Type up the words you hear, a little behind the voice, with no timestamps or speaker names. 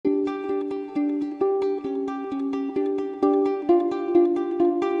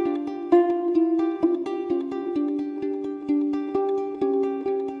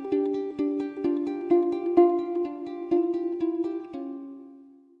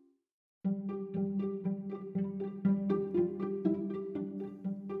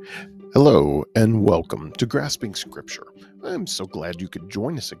Hello and welcome to Grasping Scripture. I'm so glad you could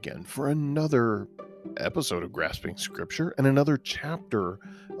join us again for another episode of Grasping Scripture and another chapter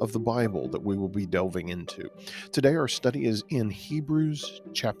of the Bible that we will be delving into. Today, our study is in Hebrews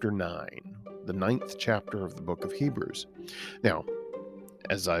chapter 9, the ninth chapter of the book of Hebrews. Now,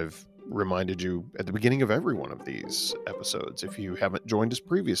 as I've reminded you at the beginning of every one of these episodes, if you haven't joined us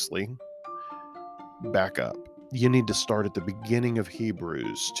previously, back up. You need to start at the beginning of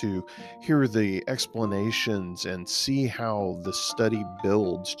Hebrews to hear the explanations and see how the study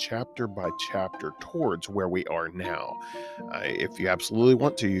builds chapter by chapter towards where we are now. If you absolutely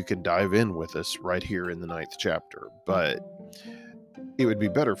want to, you can dive in with us right here in the ninth chapter, but it would be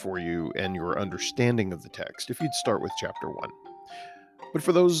better for you and your understanding of the text if you'd start with chapter 1. But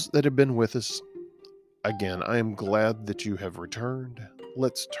for those that have been with us, again, I am glad that you have returned.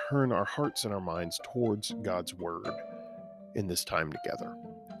 Let's turn our hearts and our minds towards God's Word in this time together.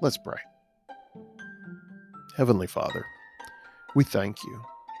 Let's pray. Heavenly Father, we thank you.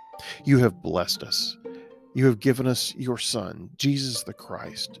 You have blessed us. You have given us your Son, Jesus the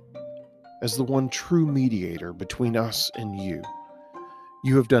Christ, as the one true mediator between us and you.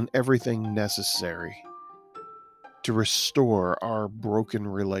 You have done everything necessary to restore our broken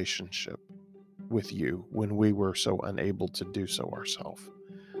relationship with you when we were so unable to do so ourselves.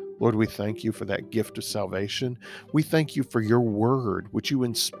 Lord, we thank you for that gift of salvation. We thank you for your word, which you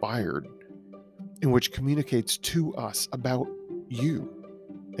inspired, and which communicates to us about you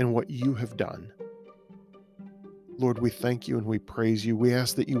and what you have done. Lord, we thank you and we praise you. We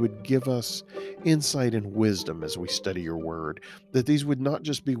ask that you would give us insight and wisdom as we study your word, that these would not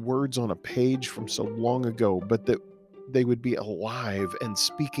just be words on a page from so long ago, but that they would be alive and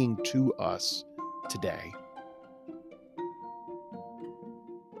speaking to us today.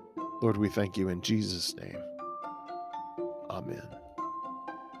 Lord, we thank you in Jesus' name. Amen.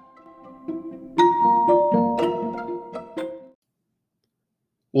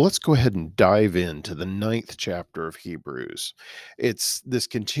 Well, let's go ahead and dive into the ninth chapter of Hebrews. It's this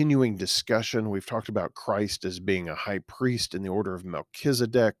continuing discussion. We've talked about Christ as being a high priest in the order of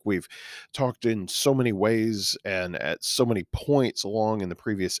Melchizedek. We've talked in so many ways and at so many points along in the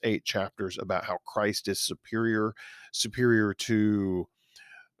previous 8 chapters about how Christ is superior to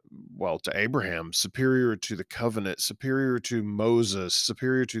Abraham, superior to the covenant, superior to Moses,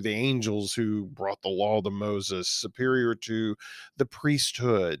 superior to the angels who brought the law to Moses, superior to the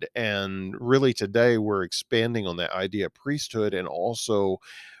priesthood. And really today we're expanding on that idea of priesthood and also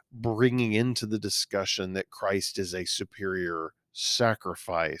bringing into the discussion that Christ is a superior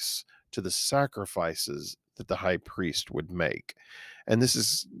sacrifice to the sacrifices that the high priest would make. And this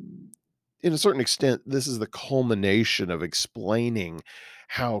is, in a certain extent, this is the culmination of explaining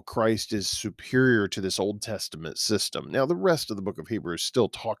how Christ is superior to this Old Testament system. Now, the rest of the book of Hebrews still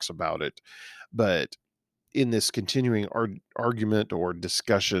talks about it, but in this continuing argument or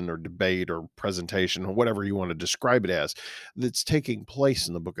discussion or debate or presentation or whatever you want to describe it as, that's taking place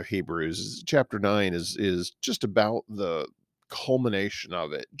in the book of Hebrews, chapter 9 is just about the culmination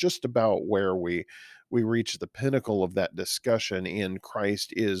of it, just about where we reach the pinnacle of that discussion in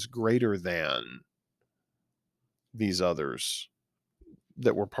Christ is greater than these others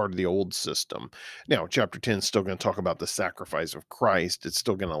that were part of the old system. Now, chapter 10 is still going to talk about the sacrifice of Christ. It's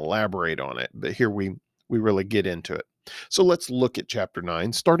still going to elaborate on it, but here we really get into it. So let's look at chapter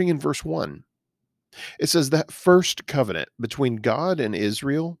 9, starting in verse 1. It says that first covenant between God and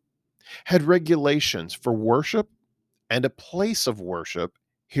Israel had regulations for worship and a place of worship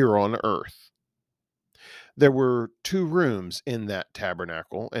here on earth. There were 2 rooms in that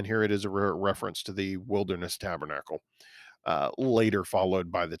tabernacle, and here it is a reference to the wilderness tabernacle. Later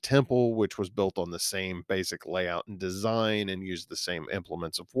followed by the temple, which was built on the same basic layout and design and used the same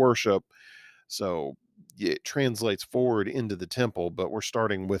implements of worship. So it translates forward into the temple, but we're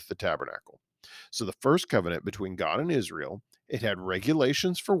starting with the tabernacle. So the first covenant between God and Israel, it had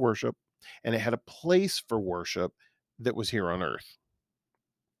regulations for worship and it had a place for worship that was here on earth.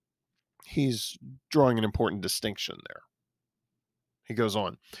 He's drawing an important distinction there. He goes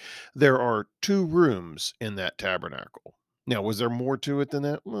on, there are 2 rooms in that tabernacle. Now, was there more to it than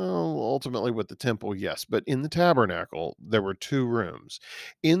that? Well, ultimately with the temple, yes. But in the tabernacle, there were 2 rooms.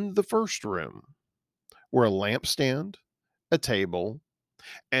 In the first room were a lampstand, a table,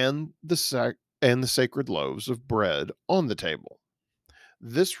 and the sacred loaves of bread on the table.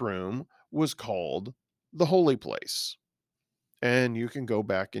 This room was called the holy place. And you can go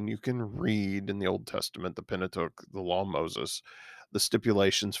back and you can read in the Old Testament, the Pentateuch, the law of Moses, the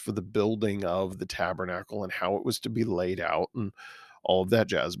stipulations for the building of the tabernacle and how it was to be laid out and all of that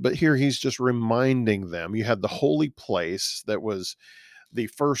jazz. But here he's just reminding them you had the holy place that was the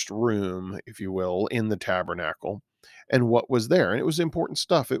first room, if you will, in the tabernacle and what was there. And it was important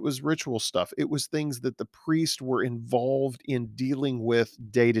stuff. It was ritual stuff. It was things that the priests were involved in dealing with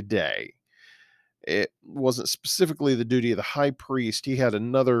day to day. It wasn't specifically the duty of the high priest. He had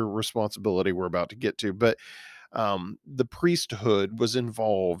another responsibility we're about to get to, but the priesthood was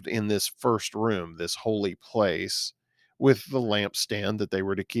involved in this first room, this holy place, with the lampstand that they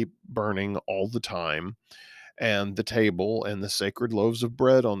were to keep burning all the time, and the table and the sacred loaves of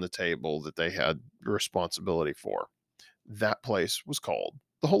bread on the table that they had responsibility for. That place was called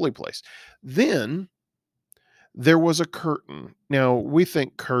the holy place. Then there was a curtain. Now, we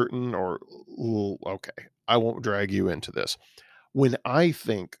think curtain or okay, I won't drag you into this. When I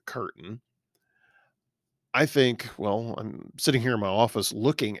think curtain, I think, well, I'm sitting here in my office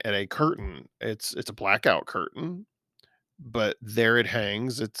looking at a curtain. It's a blackout curtain, but there it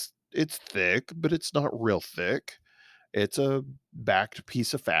hangs. It's thick, but it's not real thick. It's a backed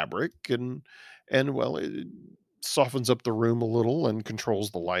piece of fabric and well, it softens up the room a little and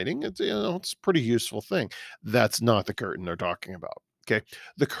controls the lighting. It's a pretty useful thing. That's not the curtain they're talking about. Okay.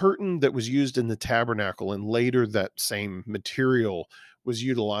 The curtain that was used in the tabernacle and later that same material was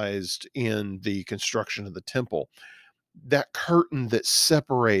utilized in the construction of the temple, that curtain that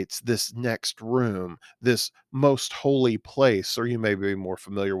separates this next room, this most holy place, or you may be more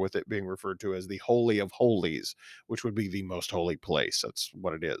familiar with it being referred to as the Holy of Holies, which would be the most holy place. That's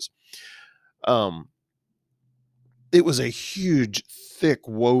what it is. Um, it was a huge, thick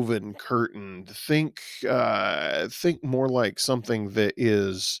woven curtain. Think more like something that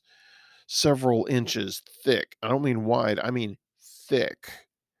is several inches thick. I don't mean wide, I mean thick.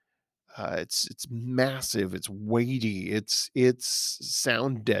 It's massive, it's weighty, it's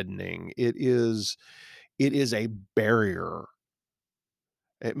sound deadening. It is a barrier.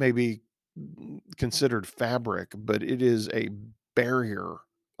 It may be considered fabric, but it is a barrier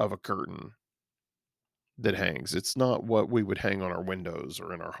of a curtain that hangs. It's not what we would hang on our windows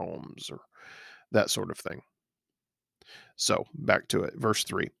or in our homes or that sort of thing. So, back to it. Verse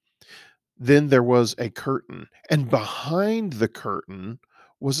 3. Then there was a curtain, and behind the curtain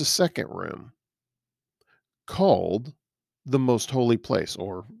was a second room called the most holy place,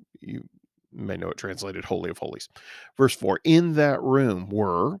 or you may know it translated Holy of Holies. Verse 4. In that room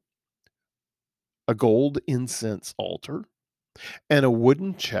were a gold incense altar and a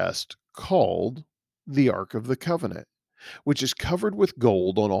wooden chest called the Ark of the Covenant, which is covered with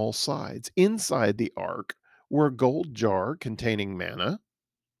gold on all sides. Inside the ark were a gold jar containing manna,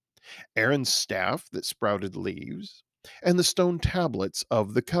 Aaron's staff that sprouted leaves, and the stone tablets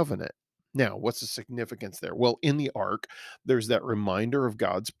of the covenant. Now, what's the significance there? Well, in the ark, there's that reminder of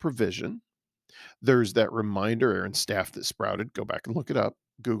God's provision. There's that reminder, Aaron's staff that sprouted. Go back and look it up,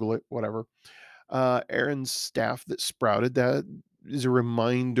 Google it, whatever. Aaron's staff that sprouted, that is a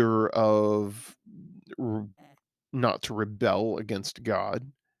reminder of r- not to rebel against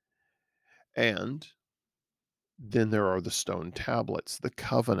God. And then there are the stone tablets, the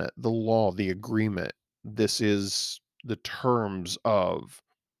covenant, the law, the agreement. This is the terms of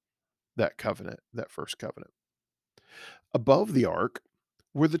that covenant, that first covenant. Above the ark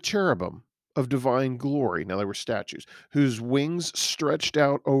were the cherubim of divine glory. Now, they were statues whose wings stretched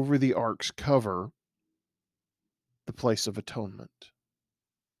out over the ark's cover, the place of atonement.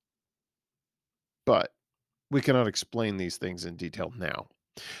 But we cannot explain these things in detail now.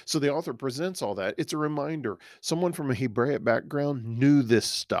 So the author presents all that. It's a reminder. Someone from a Hebraic background knew this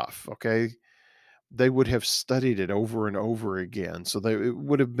stuff, okay? They would have studied it over and over again. So it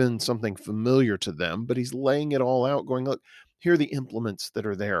would have been something familiar to them, but he's laying it all out, going, look, here are the implements that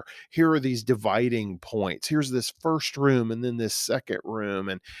are there. Here are these dividing points. Here's this first room and then this second room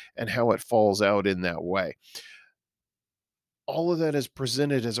and how it falls out in that way. All of that is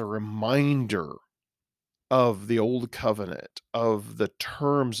presented as a reminder of the old covenant, of the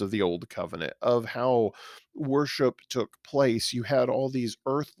terms of the old covenant, of how worship took place. You had all these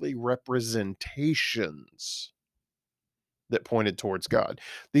earthly representations that pointed towards God.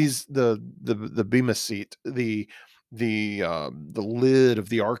 These the bema seat, the lid of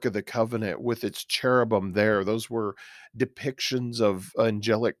the Ark of the Covenant with its cherubim there. Those were depictions of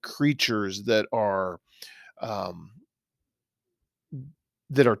angelic creatures um,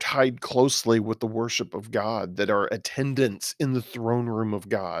 that are tied closely with the worship of God, that are attendants in the throne room of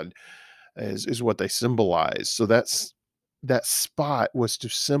God, is what they symbolize. So that spot was to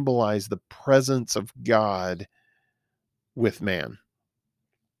symbolize the presence of God with man,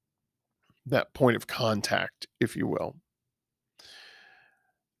 that point of contact, if you will.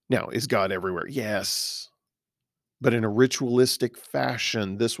 Now, is God everywhere? Yes. But in a ritualistic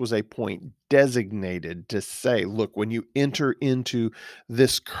fashion, this was a point designated to say, look, when you enter into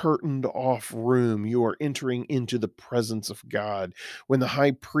this curtained off room, you are entering into the presence of God. When the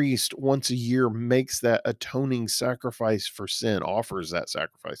high priest once a year makes that atoning sacrifice for sin, offers that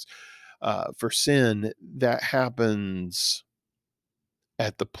sacrifice for sin, that happens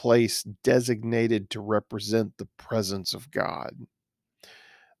at the place designated to represent the presence of God.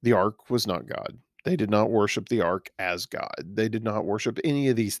 The ark was not God. They did not worship the ark as God. They did not worship any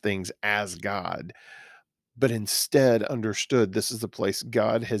of these things as God, but instead understood this is the place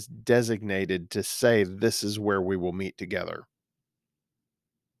God has designated to say, this is where we will meet together.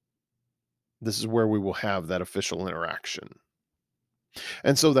 This is where we will have that official interaction.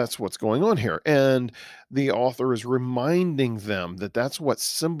 And so that's what's going on here. And the author is reminding them that that's what's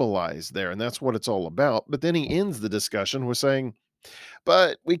symbolized there and that's what it's all about. But then he ends the discussion with saying,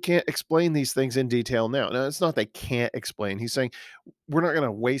 but we can't explain these things in detail now. Now, it's not they can't explain. He's saying we're not going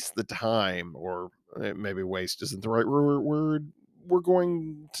to waste the time, or maybe waste isn't the right word. We're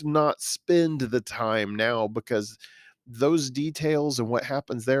going to not spend the time now because those details and what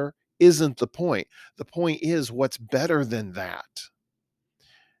happens there isn't the point. The point is what's better than that.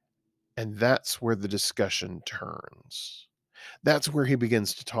 And that's where the discussion turns. That's where he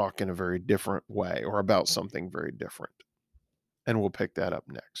begins to talk in a very different way or about something very different. And we'll pick that up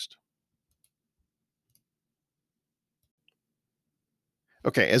next.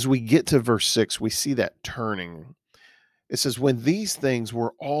 Okay, as we get to verse 6, we see that turning. It says, when these things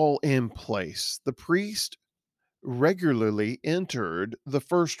were all in place, the priest regularly entered the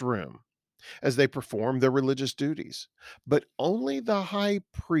first room as they performed their religious duties. But only the high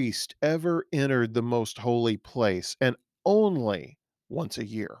priest ever entered the most holy place, and only once a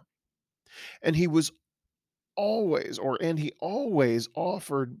year. And he always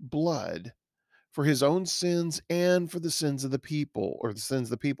offered blood for his own sins and for the sins of the people, or the sins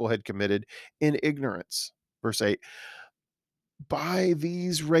the people had committed in ignorance. Verse 8, by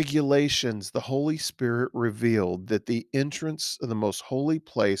these regulations, the Holy Spirit revealed that the entrance of the most holy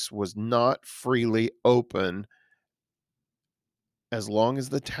place was not freely open as long as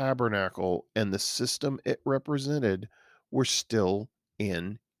the tabernacle and the system it represented were still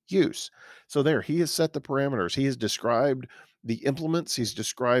in use. So, there, he has set the parameters. He has described the implements, he's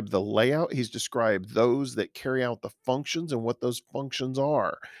described the layout, he's described those that carry out the functions and what those functions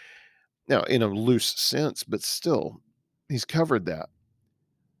are. Now, in a loose sense, but still, he's covered that.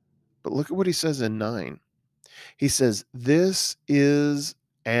 But look at what he says in 9. He says, this is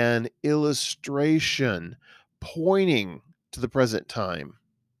an illustration pointing to the present time.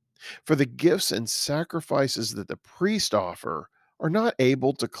 For the gifts and sacrifices that the priest offer are not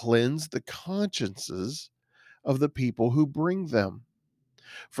able to cleanse the consciences of the people who bring them.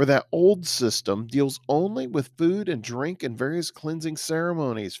 For that old system deals only with food and drink and various cleansing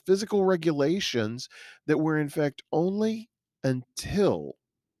ceremonies, physical regulations that were in fact only until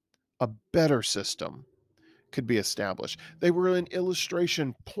a better system could be established. They were an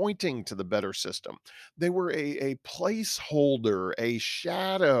illustration pointing to the better system. They were a placeholder, a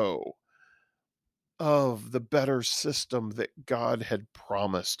shadow of the better system that God had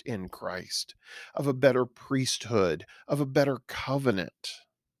promised in Christ, of a better priesthood, of a better covenant,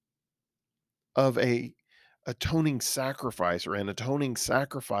 of a atoning sacrifice or an atoning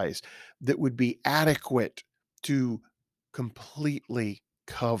sacrifice that would be adequate to completely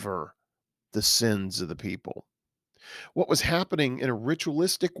cover the sins of the people. What was happening in a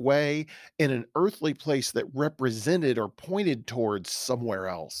ritualistic way in an earthly place that represented or pointed towards somewhere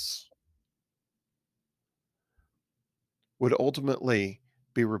else would ultimately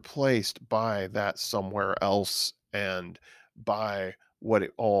be replaced by that somewhere else and by what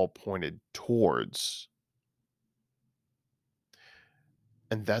it all pointed towards.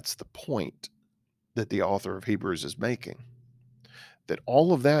 And that's the point that the author of Hebrews is making. That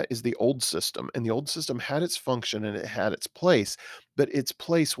all of that is the old system, and the old system had its function and it had its place, but its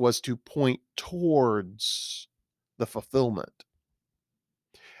place was to point towards the fulfillment.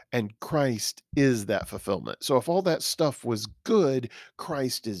 And Christ is that fulfillment. So if all that stuff was good,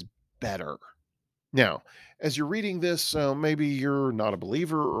 Christ is better. Now, as you're reading this, maybe you're not a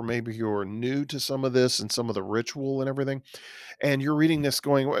believer, or maybe you're new to some of this and some of the ritual and everything, and you're reading this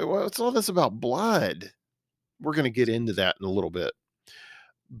going, well, it's all this about blood. We're going to get into that in a little bit.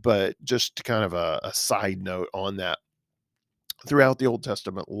 But just kind of a side note on that, throughout the Old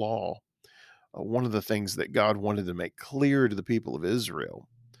Testament law, one of the things that God wanted to make clear to the people of Israel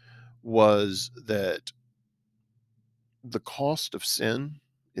was that the cost of sin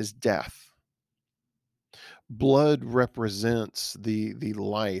is death. Blood represents the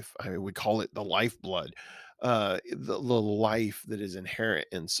life. I mean, we call it the lifeblood the life that is inherent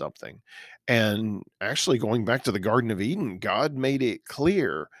in something. And actually, going back to the Garden of Eden, God made it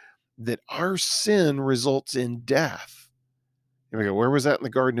clear that our sin results in death. And we go, where was that in the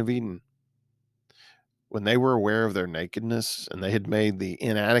Garden of Eden? When they were aware of their nakedness and they had made the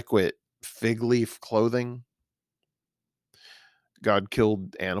inadequate fig leaf clothing, God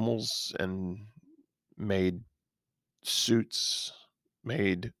killed animals and made suits,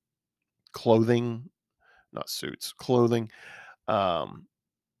 made clothing, not suits, clothing, um,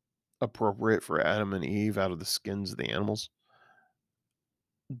 appropriate for Adam and Eve out of the skins of the animals.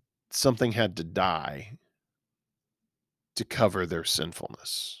 Something had to die to cover their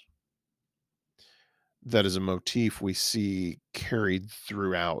sinfulness. That is a motif we see carried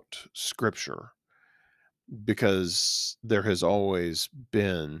throughout Scripture because there has always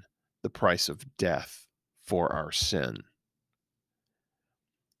been the price of death for our sin.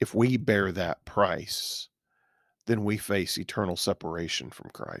 If we bear that price, then we face eternal separation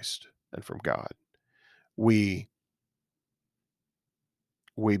from Christ and from God. We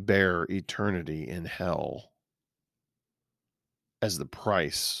bear eternity in hell as the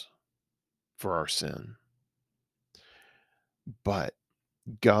price for our sin. But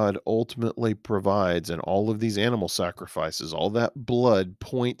God ultimately provides, and all of these animal sacrifices, all that blood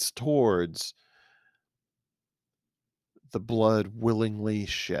points towards the blood willingly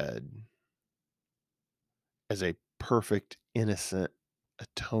shed as a perfect, innocent,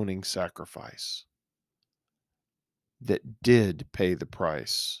 atoning sacrifice that did pay the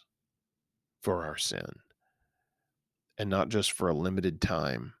price for our sin. And not just for a limited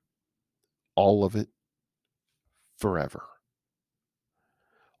time, all of it forever.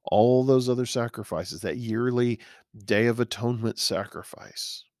 All those other sacrifices, that yearly Day of Atonement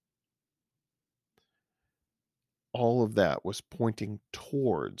sacrifice, all of that was pointing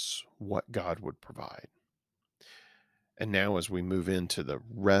towards what God would provide. And now, as we move into the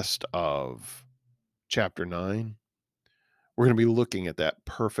rest of chapter 9, we're going to be looking at that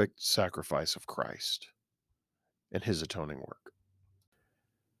perfect sacrifice of Christ and his atoning work.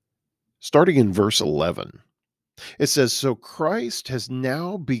 Starting in verse 11, it says, "So Christ has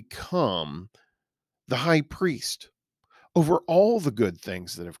now become the high priest over all the good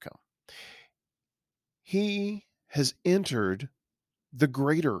things that have come. He has entered the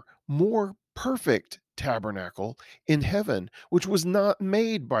greater, more perfect tabernacle in heaven, which was not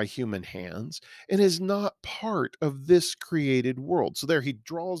made by human hands and is not part of this created world." So there he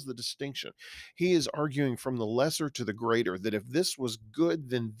draws the distinction. He is arguing from the lesser to the greater, that if this was good,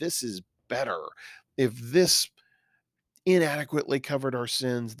 then this is better. If this inadequately covered our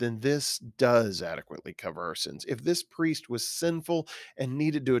sins, then this does adequately cover our sins. If this priest was sinful and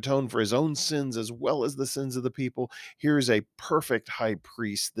needed to atone for his own sins as well as the sins of the people, here's a perfect high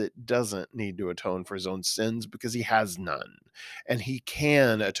priest that doesn't need to atone for his own sins because he has none, and he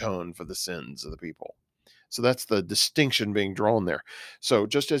can atone for the sins of the people. So that's the distinction being drawn there. So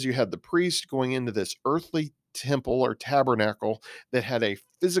just as you had the priest going into this earthly temple or tabernacle that had a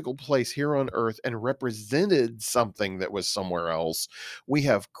physical place here on earth and represented something that was somewhere else, we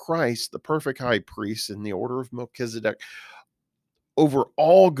have Christ, the perfect high priest in the order of Melchizedek, over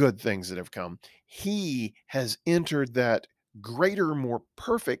all good things that have come. He has entered that greater, more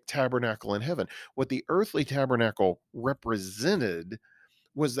perfect tabernacle in heaven. What the earthly tabernacle represented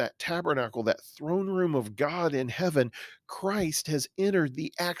was that tabernacle, that throne room of God in heaven. Christ has entered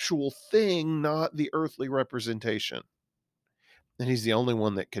the actual thing, not the earthly representation. And he's the only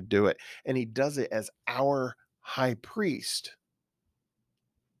one that could do it. And he does it as our high priest.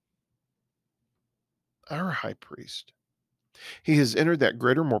 Our high priest. He has entered that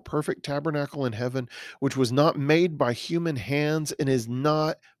greater, more perfect tabernacle in heaven, which was not made by human hands and is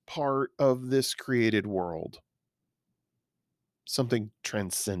not part of this created world. Something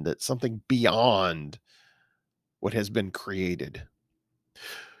transcendent, something beyond what has been created.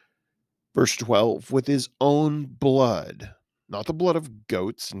 Verse 12, "With his own blood, not the blood of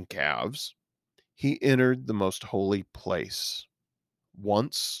goats and calves, he entered the most holy place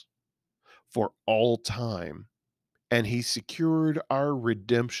once for all time, and he secured our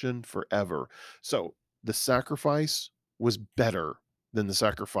redemption forever." So the sacrifice was better than the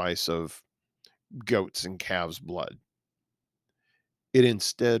sacrifice of goats and calves' blood. It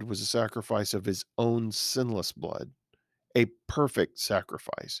instead was a sacrifice of his own sinless blood, a perfect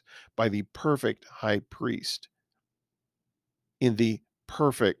sacrifice by the perfect high priest in the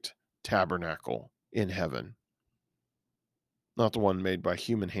perfect tabernacle in heaven, not the one made by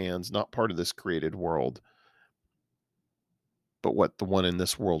human hands, not part of this created world, but what the one in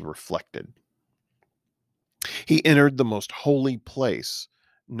this world reflected. He entered the most holy place,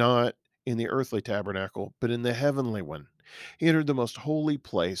 not in the earthly tabernacle, but in the heavenly one. He entered the most holy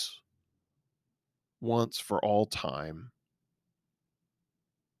place once for all time,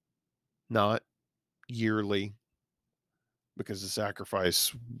 not yearly, because the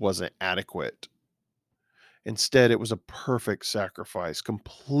sacrifice wasn't adequate. Instead, it was a perfect sacrifice,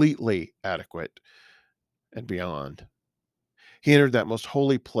 completely adequate and beyond. He entered that most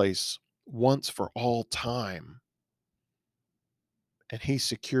holy place once for all time, and he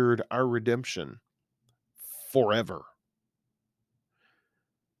secured our redemption forever.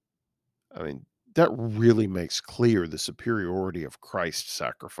 I mean, that really makes clear the superiority of Christ's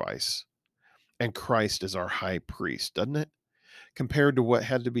sacrifice. And Christ is our high priest, doesn't it? Compared to what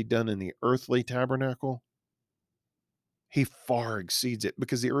had to be done in the earthly tabernacle, he far exceeds it,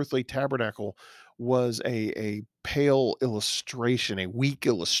 because the earthly tabernacle was a pale illustration, a weak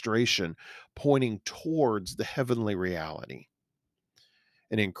illustration pointing towards the heavenly reality.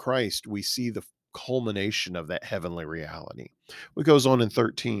 And in Christ, we see the culmination of that heavenly reality. It goes on in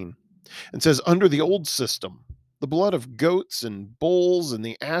 13 and says, under the old system, the blood of goats and bulls and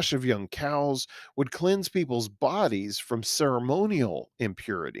the ash of young cows would cleanse people's bodies from ceremonial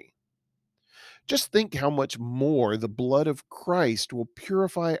impurity. Just think how much more the blood of Christ will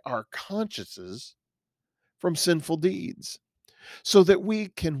purify our consciences from sinful deeds, so that we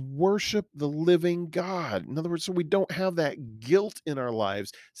can worship the living God. In other words, so we don't have that guilt in our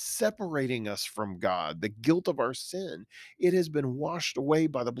lives separating us from God, the guilt of our sin. It has been washed away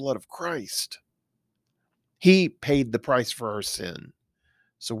by the blood of Christ. He paid the price for our sin.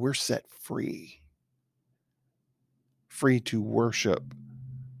 So we're set free, free to worship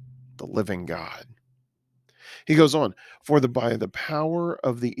the living God. He goes on, for by the power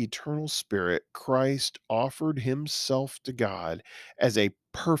of the eternal Spirit, Christ offered himself to God as a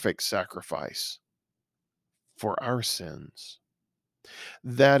perfect sacrifice for our sins.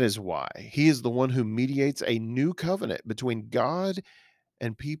 That is why he is the one who mediates a new covenant between God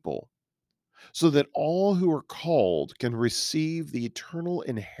and people, so that all who are called can receive the eternal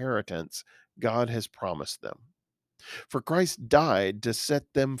inheritance God has promised them. For Christ died to set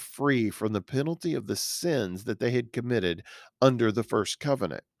them free from the penalty of the sins that they had committed under the first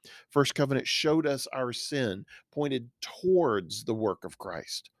covenant. First covenant showed us our sin, pointed towards the work of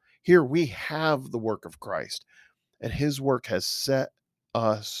Christ. Here we have the work of Christ, and his work has set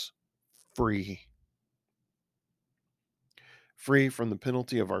us free. Free from the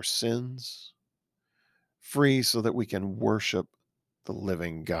penalty of our sins, free so that we can worship the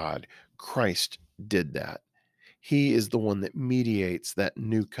living God. Christ did that. He is the one that mediates that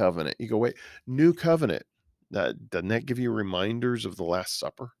new covenant. You go, wait, new covenant. Doesn't that give you reminders of the Last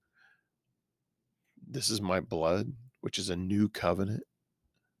Supper? This is my blood, which is a new covenant.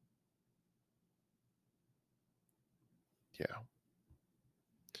 Yeah.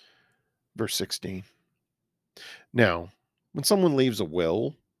 Verse 16. Now, when someone leaves a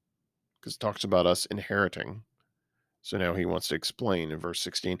will, because it talks about us inheriting, so now he wants to explain in verse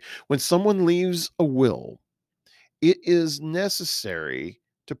 16. When someone leaves a will, it is necessary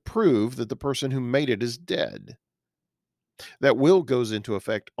to prove that the person who made it is dead. That will goes into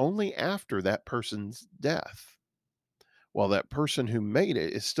effect only after that person's death. While that person who made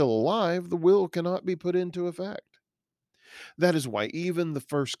it is still alive, the will cannot be put into effect. That is why even the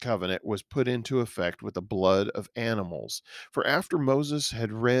first covenant was put into effect with the blood of animals. For after Moses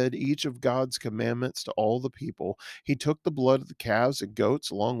had read each of God's commandments to all the people, he took the blood of the calves and goats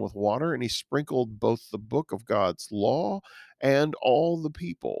along with water, and he sprinkled both the book of God's law and all the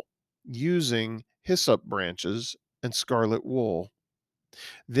people, using hyssop branches and scarlet wool.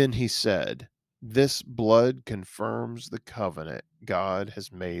 Then he said, this blood confirms the covenant God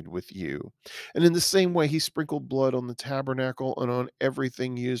has made with you. And in the same way, he sprinkled blood on the tabernacle and on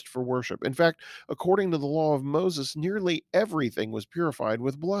everything used for worship. In fact, according to the law of Moses, nearly everything was purified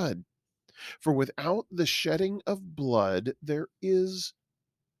with blood. For without the shedding of blood, there is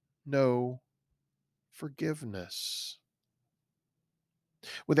no forgiveness.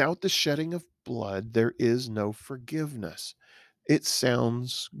 Without the shedding of blood, there is no forgiveness. It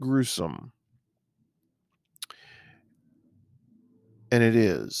sounds gruesome. And it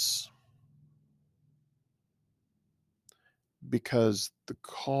is, because the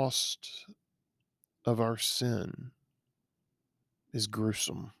cost of our sin is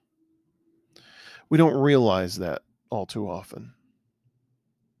gruesome. We don't realize that all too often.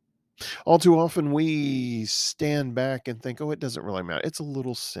 All too often, we stand back and think, oh, it doesn't really matter. It's a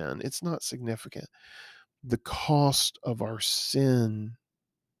little sin, it's not significant. The cost of our sin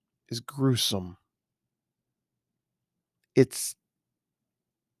is gruesome. It's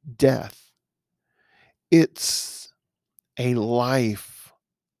death, it's a life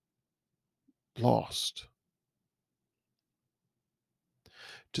lost.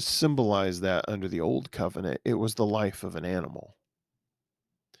 To symbolize that under the old covenant, it was the life of an animal.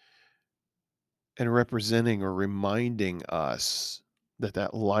 And representing or reminding us that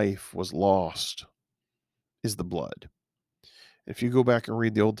that life was lost is the blood. If you go back and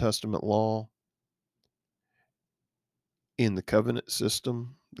read the Old Testament law, in the covenant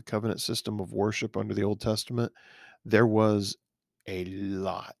system of worship under the Old Testament, there was a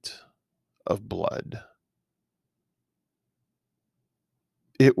lot of blood.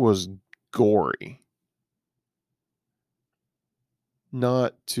 It was gory.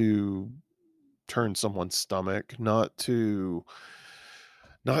 Not to turn someone's stomach, not to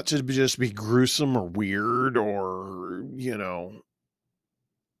just be gruesome or weird or,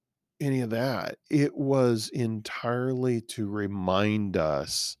 any of that. It was entirely to remind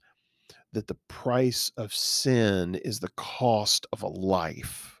us that the price of sin is the cost of a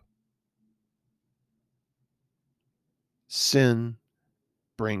life. Sin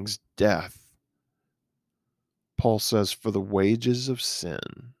brings death. Paul says, for the wages of sin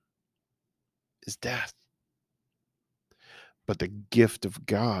is death. But the gift of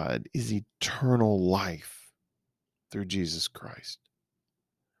God is eternal life through Jesus Christ.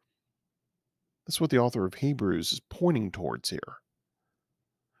 That's what the author of Hebrews is pointing towards here.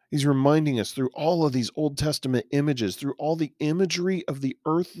 He's reminding us through all of these Old Testament images, through all the imagery of the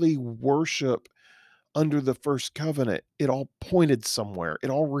earthly worship under the first covenant, it all pointed somewhere. It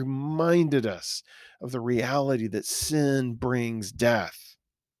all reminded us of the reality that sin brings death.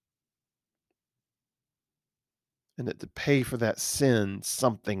 And that to pay for that sin,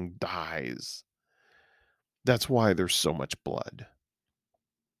 something dies. That's why there's so much blood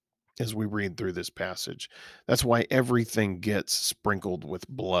as we read through this passage. That's why everything gets sprinkled with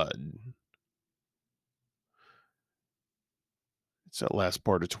blood. It's that last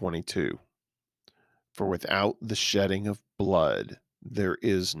part of 22. For without the shedding of blood, there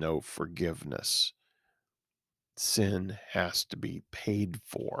is no forgiveness. Sin has to be paid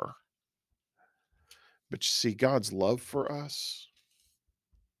for. But you see, God's love for us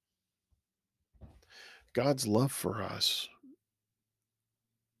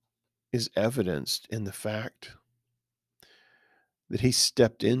is evidenced in the fact that he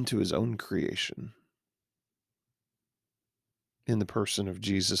stepped into his own creation in the person of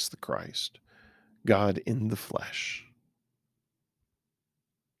Jesus the Christ, God in the flesh.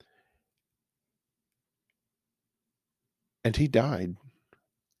 And he died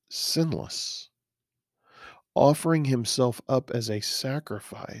sinless, offering himself up as a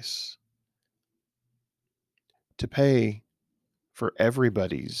sacrifice to pay for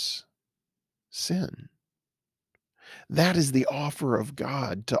everybody's sin. That is the offer of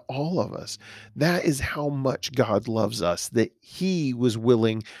God to all of us. That is how much God loves us, that he was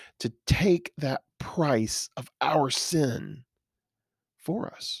willing to take that price of our sin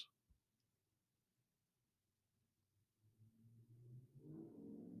for us.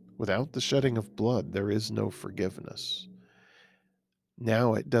 Without the shedding of blood, there is no forgiveness.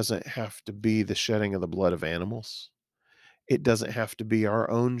 Now it doesn't have to be the shedding of the blood of animals. It doesn't have to be our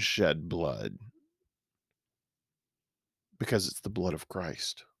own shed blood, because it's the blood of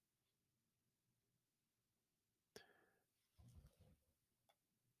Christ.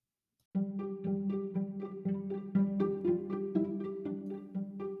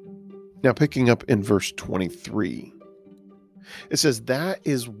 Now, picking up in verse 23, it says, that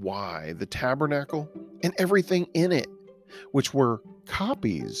is why the tabernacle and everything in it, which were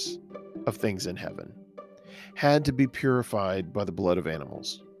copies of things in heaven, had to be purified by the blood of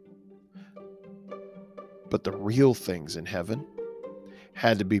animals. But the real things in heaven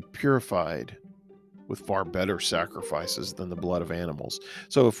had to be purified with far better sacrifices than the blood of animals.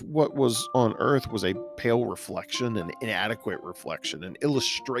 So if what was on earth was a pale reflection, an inadequate reflection, an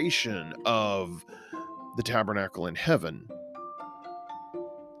illustration of the tabernacle in heaven,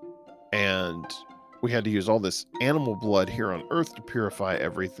 and we had to use all this animal blood here on earth to purify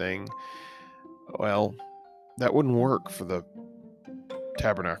everything, well, that wouldn't work for the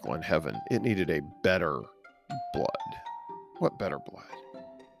tabernacle in heaven. It needed a better blood. What better blood?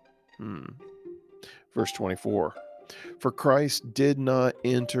 Verse 24. For Christ did not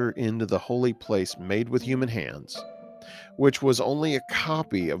enter into the holy place made with human hands, which was only a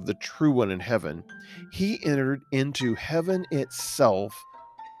copy of the true one in heaven. He entered into heaven itself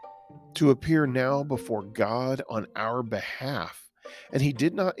to appear now before God on our behalf. And he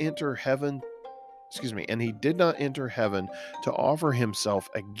did not enter heaven to offer himself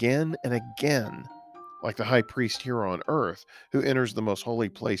again and again, like the high priest here on earth, who enters the most holy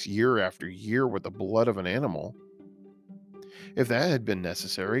place year after year with the blood of an animal. If that had been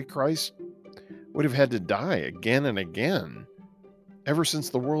necessary, Christ would have had to die again and again ever since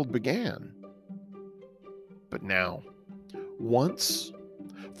the world began. But now, once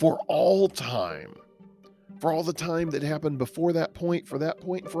for all time, for all the time that happened before that point, for that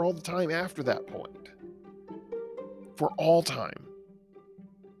point, and for all the time after that point, for all time,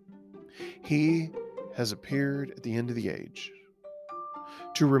 he has appeared at the end of the age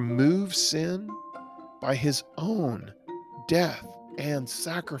to remove sin by his own death and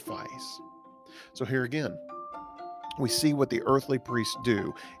sacrifice. So here again, we see what the earthly priests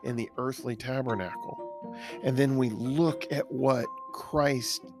do in the earthly tabernacle. And then we look at what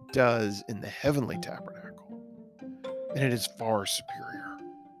Christ does in the heavenly tabernacle. And it is far superior.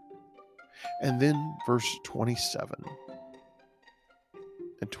 And then verse 27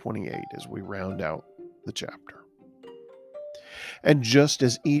 and 28 as we round out the chapter. And just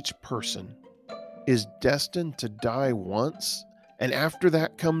as each person is destined to die once, and after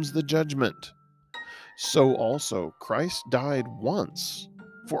that comes the judgment, so also Christ died once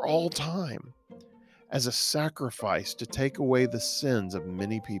for all time as a sacrifice to take away the sins of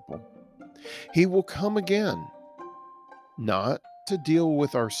many people. He will come again, not to deal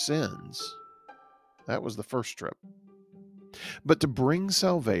with our sins. That was the first trip. But to bring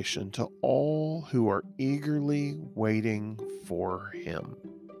salvation to all who are eagerly waiting for him.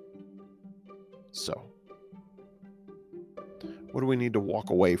 So, what do we need to walk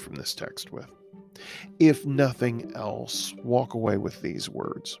away from this text with? If nothing else, walk away with these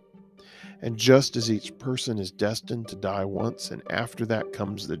words. And just as each person is destined to die once, and after that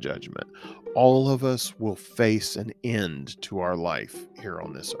comes the judgment, all of us will face an end to our life here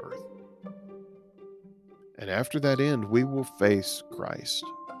on this earth. And after that end, we will face Christ.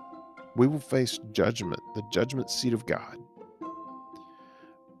 We will face judgment, the judgment seat of God.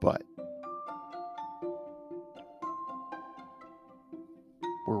 But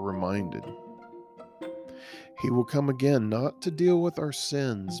we're reminded he will come again, not to deal with our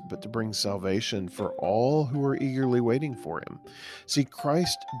sins, but to bring salvation for all who are eagerly waiting for him. See,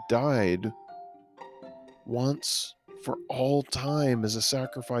 Christ died once for all time as a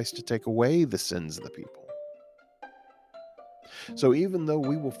sacrifice to take away the sins of the people. So even though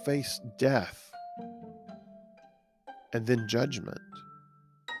we will face death and then judgment,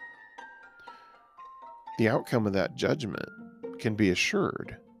 the outcome of that judgment can be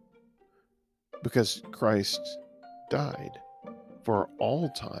assured because Christ died for all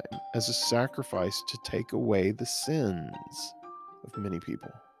time as a sacrifice to take away the sins of many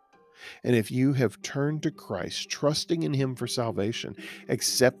people. And if you have turned to Christ, trusting in him for salvation,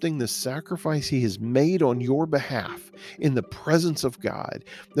 accepting the sacrifice he has made on your behalf in the presence of God,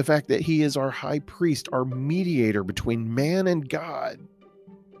 the fact that he is our high priest, our mediator between man and God,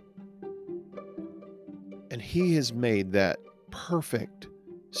 and he has made that perfect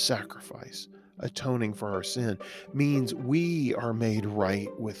sacrifice, atoning for our sin, means we are made right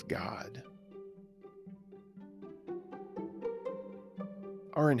with God.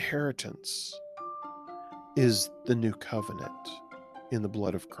 Our inheritance is the new covenant in the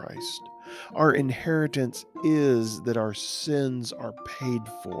blood of Christ. Our inheritance is that our sins are paid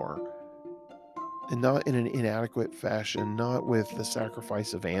for, and not in an inadequate fashion, not with the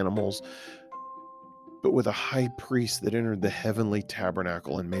sacrifice of animals, but with a high priest that entered the heavenly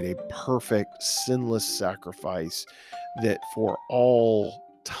tabernacle and made a perfect, sinless sacrifice that for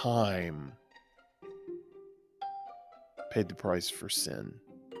all time paid the price for sin.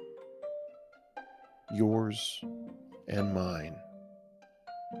 Yours and mine.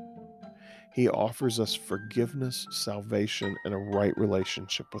 He offers us forgiveness, salvation, and a right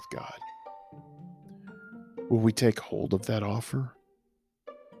relationship with God. Will we take hold of that offer?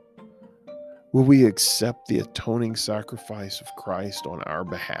 Will we accept the atoning sacrifice of Christ on our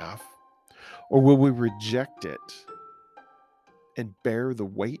behalf? Or will we reject it and bear the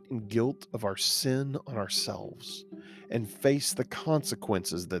weight and guilt of our sin on ourselves and face the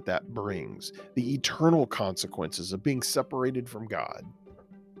consequences that brings, the eternal consequences of being separated from God?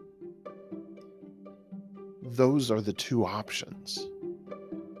 Those are the two options.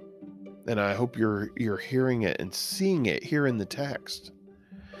 And I hope you're hearing it and seeing it here in the text.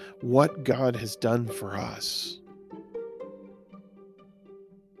 What God has done for us.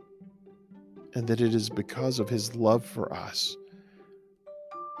 And that it is because of his love for us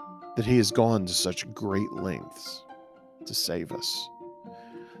that he has gone to such great lengths to save us.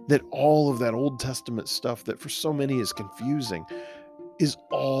 That all of that Old Testament stuff that for so many is confusing is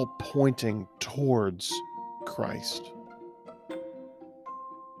all pointing towards Christ.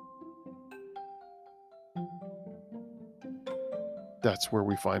 That's where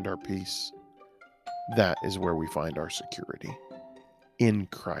we find our peace. That is where we find our security. In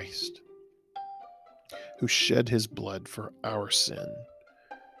Christ. who shed his blood for our sin,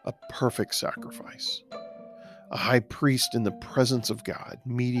 a perfect sacrifice, a high priest in the presence of God,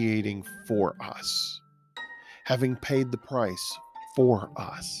 mediating for us, having paid the price for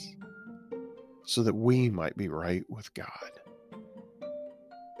us, so that we might be right with God.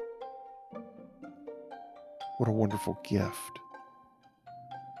 What a wonderful gift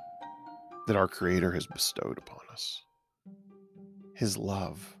that our Creator has bestowed upon us. His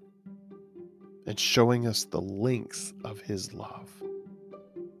love, and showing us the lengths of his love.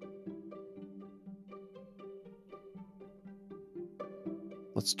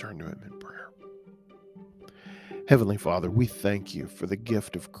 Let's turn to him in prayer. Heavenly Father, we thank you for the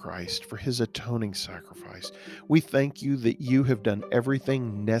gift of Christ, for his atoning sacrifice. We thank you that you have done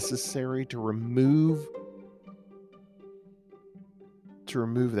everything necessary to remove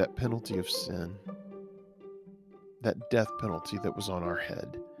that penalty of sin, that death penalty that was on our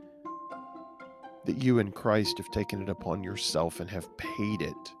head, that you in Christ have taken it upon yourself and have paid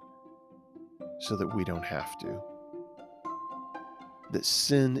it so that we don't have to. That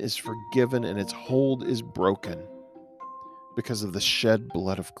sin is forgiven and its hold is broken because of the shed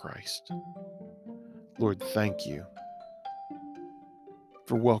blood of Christ. Lord, thank you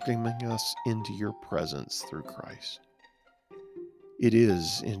for welcoming us into your presence through Christ. It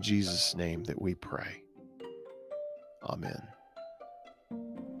is in Jesus' name that we pray. Amen.